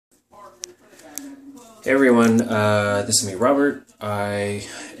Hey everyone, this is me, Robert. I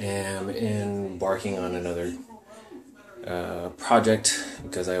am embarking on another project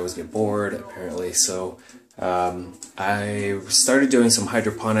because I always get bored, apparently. So I started doing some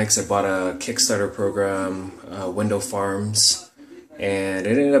hydroponics. I bought a Kickstarter program, Window Farms, and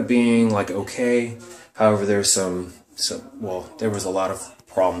it ended up being like okay. However, there's there was a lot of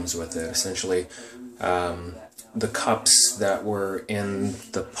problems with it. Essentially, the cups that were in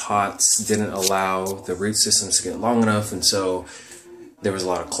the pots didn't allow the root systems to get long enough, and so there was a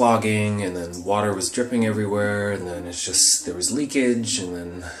lot of clogging, and then water was dripping everywhere, and then there was leakage, and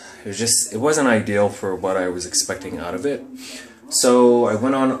then it wasn't ideal for what I was expecting out of it. So I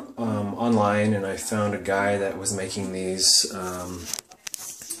went on online, and I found a guy that was making these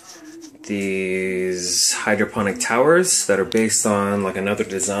hydroponic towers that are based on like another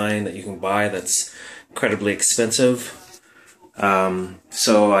design that you can buy that's incredibly expensive.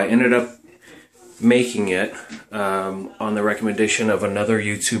 So I ended up making it on the recommendation of another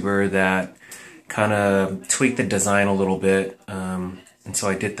YouTuber that kind of tweaked the design a little bit, and so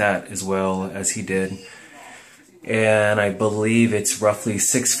I did that as well as he did. And I believe it's roughly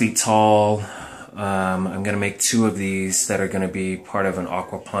 6 feet tall. I'm gonna make 2 of these that are gonna be part of an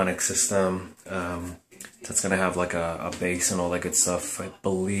aquaponics system. That's gonna have like a base and all that good stuff. I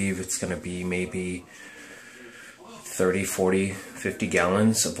believe it's gonna be maybe 30, 40, 50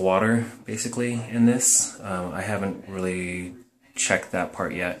 gallons of water basically in this. I haven't really checked that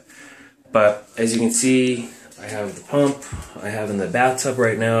part yet. But as you can see, I have the pump I have in the bathtub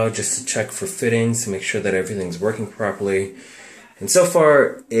right now just to check for fittings to make sure that everything's working properly. And so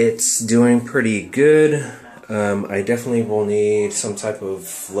far it's doing pretty good. I definitely will need some type of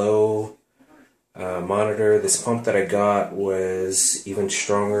flow monitor. This pump that I got was even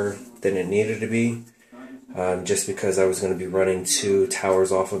stronger than it needed to be, just because I was going to be running 2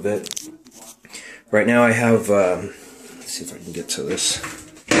 towers off of it. Right now I have, let's see if I can get to this.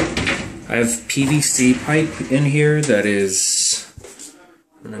 I have PVC pipe in here that is,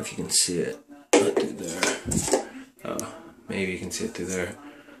 I don't know if you can see it, not through there. Oh, maybe you can see it through there.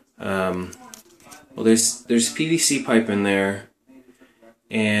 Well, there's PVC pipe in there,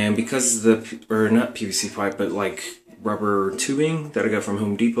 and because or not PVC pipe, but like rubber tubing that I got from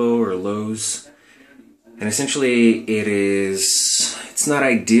Home Depot or Lowe's. And essentially it's not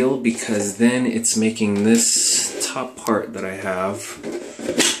ideal because then it's making this top part that I have,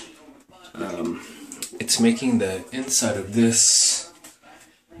 it's making the inside of this,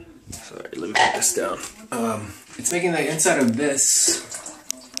 sorry, let me put this down. It's making the inside of this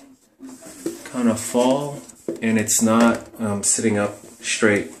kind of fall, and it's not sitting up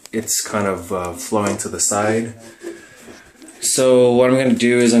straight. It's kind of flowing to the side. So what I'm going to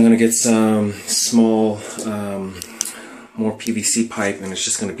do is I'm going to get some small, more PVC pipe, and it's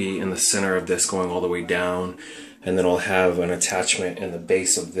just going to be in the center of this going all the way down, and then I'll have an attachment in the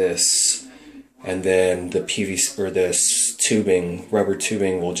base of this, and then the PVC, or this tubing, rubber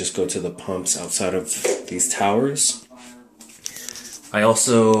tubing, will just go to the pumps outside of these towers. I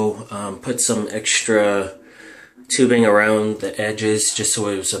also put some extra tubing around the edges just so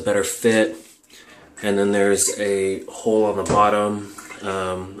it was a better fit. And then there's a hole on the bottom.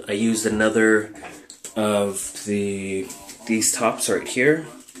 I used another of these tops right here,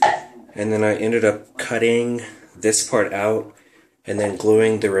 and then I ended up cutting this part out and then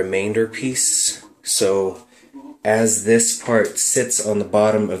gluing the remainder piece. So as this part sits on the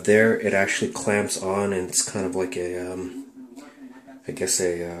bottom of there, it actually clamps on, and it's kind of like a, I guess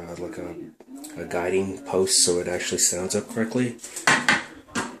like a guiding post, so it actually stands up correctly.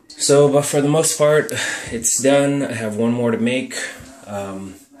 So, but for the most part, it's done. I have one more to make,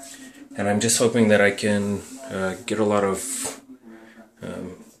 and I'm just hoping that I can get a lot of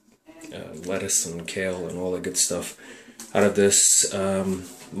lettuce and kale and all that good stuff out of this.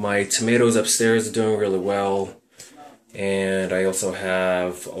 My tomatoes upstairs are doing really well, and I also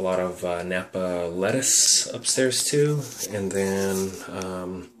have a lot of Napa lettuce upstairs too, and then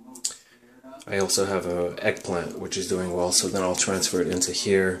I also have an eggplant which is doing well, so then I'll transfer it into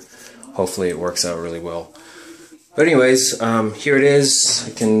here. Hopefully it works out really well. But anyways, here it is.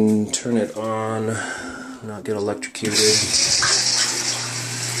 I can turn it on, not get electrocuted.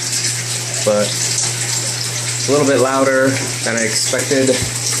 But a little bit louder than I expected.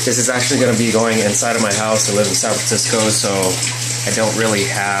 This is actually going to be going inside of my house. I live in San Francisco, so I don't really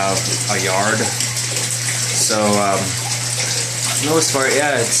have a yard. So, for the most part,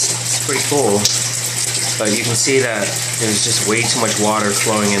 yeah, it's pretty cool. But you can see that there's just way too much water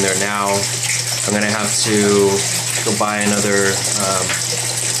flowing in there now. I'm going to have to go buy another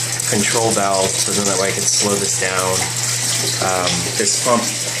control valve so then that way I can slow this down. This pump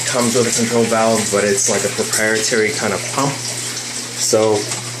comes with a control valve, but it's like a proprietary kind of pump. So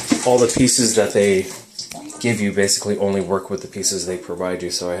all the pieces that they give you basically only work with the pieces they provide you.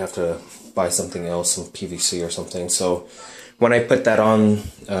 So I have to buy something else, some PVC or something. So when I put that on,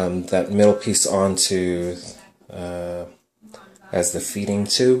 that middle piece onto as the feeding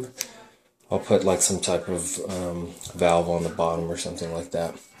tube, I'll put like some type of valve on the bottom or something like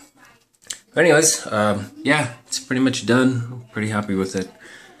that. But anyways, yeah, it's pretty much done. I'm pretty happy with it.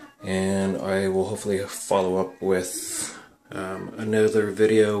 And I will hopefully follow up with another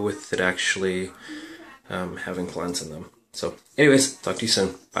video with it actually having plants in them. So anyways, talk to you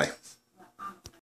soon. Bye.